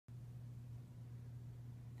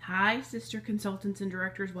Hi, sister consultants and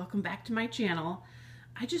directors. Welcome back to my channel.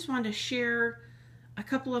 I just wanted to share a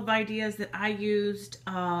couple of ideas that I used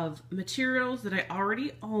of materials that I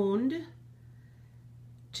already owned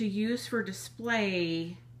to use for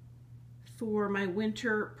display for my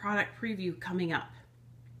winter product preview coming up.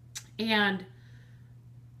 And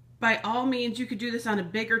by all means, you could do this on a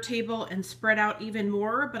bigger table and spread out even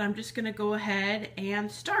more, but I'm just going to go ahead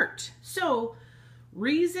and start. So,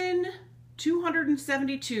 reason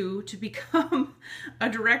 272 to become a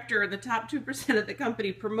director in the top 2% of the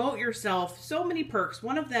company. Promote yourself. So many perks.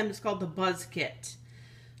 One of them is called the Buzz Kit.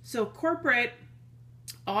 So corporate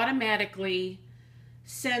automatically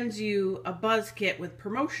sends you a Buzz Kit with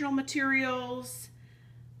promotional materials,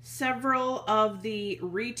 several of the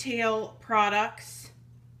retail products,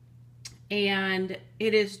 and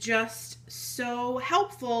it is just so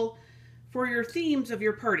helpful for your themes of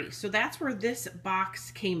your party. So that's where this box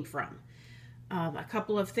came from. A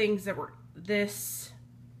couple of things that were, this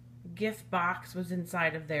gift box was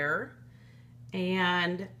inside of there.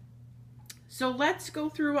 And so let's go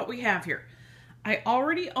through what we have here. I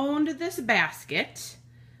already owned this basket,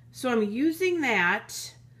 so I'm using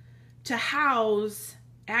that to house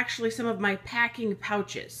actually some of my packing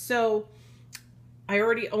pouches. So I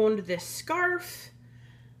already owned this scarf,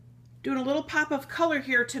 doing a little pop of color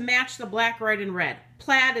here to match the black, white, and red.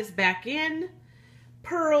 Plaid is back in.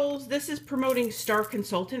 Pearls, this is promoting Star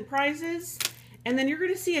Consultant prizes. And then you're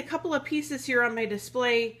going to see a couple of pieces here on my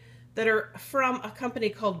display that are from a company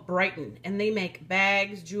called Brighton. And they make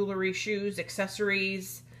bags, jewelry, shoes,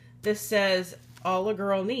 accessories. This says, all a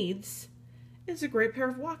girl needs is a great pair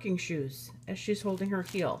of walking shoes, as she's holding her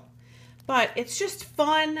heel. But it's just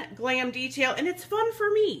fun, glam detail, and it's fun for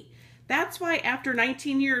me. That's why after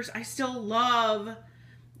 19 years, I still love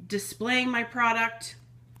displaying my product.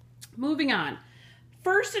 Moving on.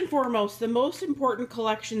 First and foremost, the most important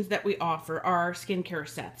collections that we offer are our skincare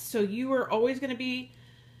sets. So you are always going to be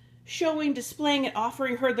showing, displaying, and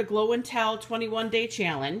offering her the Glow and Tell 21-day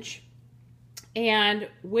challenge. And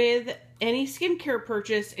with any skincare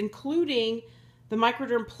purchase, including the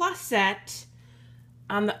Microderm Plus set,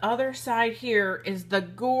 on the other side here is the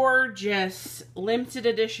gorgeous limited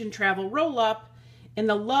edition travel roll-up in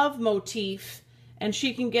the love motif, and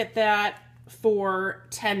she can get that for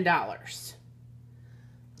 $10.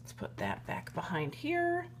 Put that back behind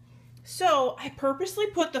here. So I purposely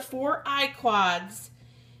put the 4 eye quads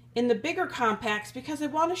in the bigger compacts because I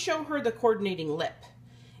want to show her the coordinating lip.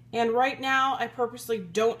 And right now I purposely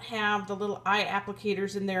don't have the little eye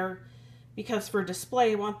applicators in there because for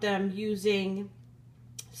display I want them using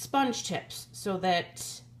sponge tips so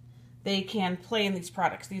that they can play in these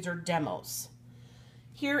products. These are demos.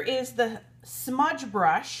 Here is the smudge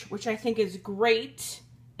brush, which I think is great.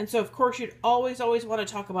 And so, of course, you'd always want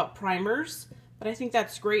to talk about primers, but I think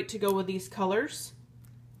that's great to go with these colors.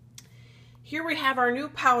 Here we have our new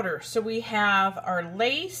powder. So we have our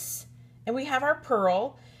lace and we have our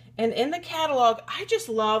pearl. And in the catalog, I just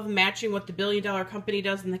love matching what the Billion Dollar Company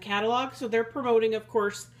does in the catalog. So they're promoting, of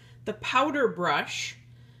course, the powder brush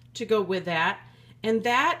to go with that. And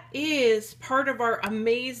that is part of our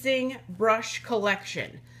amazing brush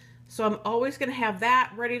collection. So I'm always going to have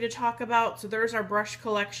that ready to talk about. So there's our brush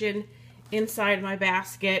collection inside my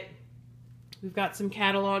basket. We've got some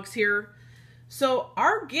catalogs here. So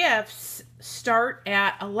our gifts start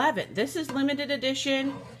at $11. This is limited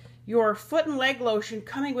edition. Your foot and leg lotion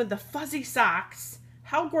coming with the fuzzy socks.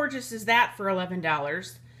 How gorgeous is that for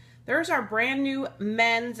 $11? There's our brand new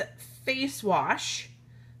men's face wash.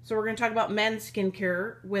 So we're going to talk about men's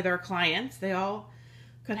skincare with our clients. They all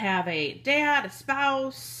could have a dad, a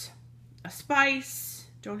spouse, a spice,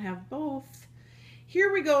 don't have both.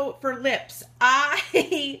 Here we go for lips.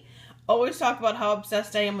 I always talk about how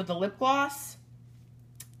obsessed I am with the lip gloss,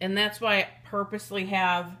 and that's why I purposely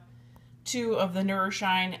have 2 of the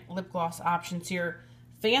Nourishine lip gloss options here.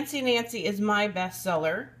 Fancy Nancy is my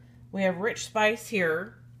bestseller. We have Rich Spice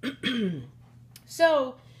here.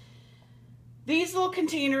 So these little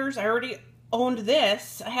containers, I already owned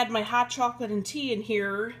this. I had my hot chocolate and tea in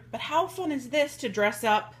here, but how fun is this to dress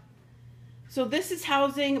up? So this is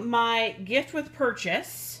housing my gift with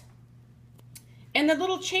purchase. And the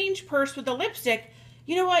little change purse with the lipstick.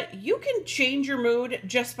 You know what? You can change your mood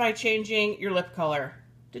just by changing your lip color.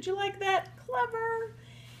 Did you like that? Clever.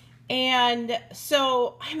 And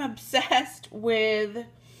so I'm obsessed with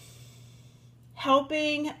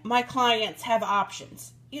helping my clients have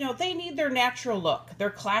options. You know, they need their natural look, their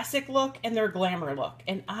classic look, and their glamour look.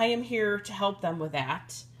 And I am here to help them with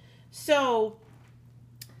that. So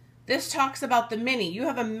this talks about the mini. You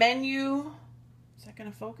have a menu. Is that going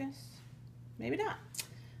to focus? Maybe not.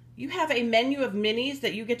 you have a menu of minis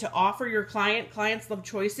that you get to offer your client. Clients love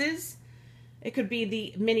choices. It could be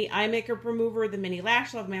the mini eye makeup remover, the mini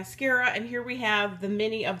lash love mascara, and here we have the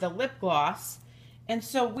mini of the lip gloss. And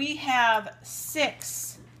so we have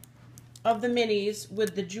 6 of the minis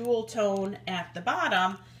with the jewel tone at the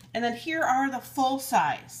bottom, and then here are the full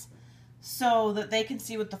size so that they can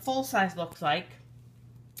see what the full size looks like.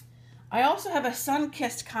 I also have a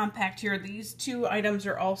sun-kissed compact here. These 2 items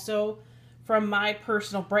are also from my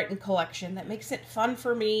personal Brighton collection. That makes it fun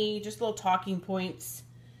for me, just little talking points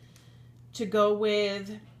to go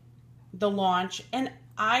with the launch. And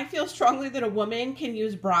I feel strongly that a woman can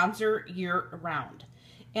use bronzer year-round.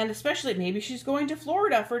 And especially maybe she's going to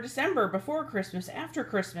Florida for December, before Christmas, after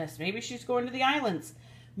Christmas. Maybe she's going to the islands.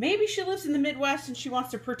 Maybe she lives in the Midwest and she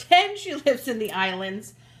wants to pretend she lives in the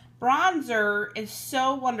islands. Bronzer is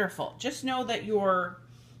so wonderful. Just know that your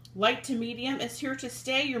light to medium is here to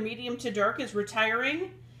stay. Your medium to dark is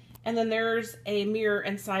retiring. And then there's a mirror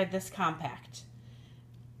inside this compact.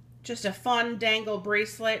 Just a fun dangle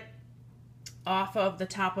bracelet off of the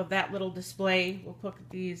top of that little display. We'll put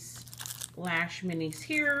these lash minis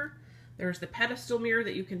here. There's the pedestal mirror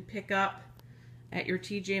that you can pick up at your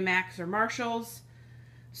TJ Maxx or Marshall's.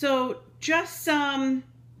 So just some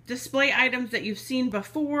display items that you've seen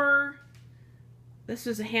before. This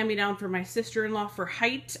is a hand-me-down for my sister-in-law for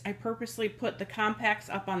height. I purposely put the compacts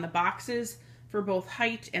up on the boxes for both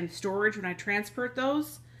height and storage when I transport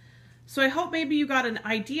those. So I hope maybe you got an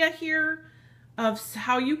idea here of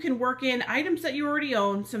how you can work in items that you already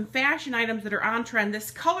own, some fashion items that are on trend.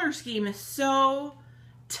 This color scheme is so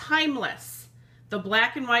timeless. The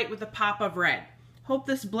black and white with a pop of red. Hope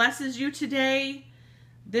this blesses you today,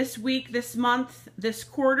 this week, this month, this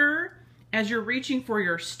quarter, as you're reaching for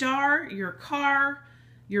your star, your car,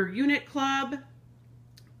 your unit club.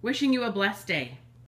 Wishing you a blessed day.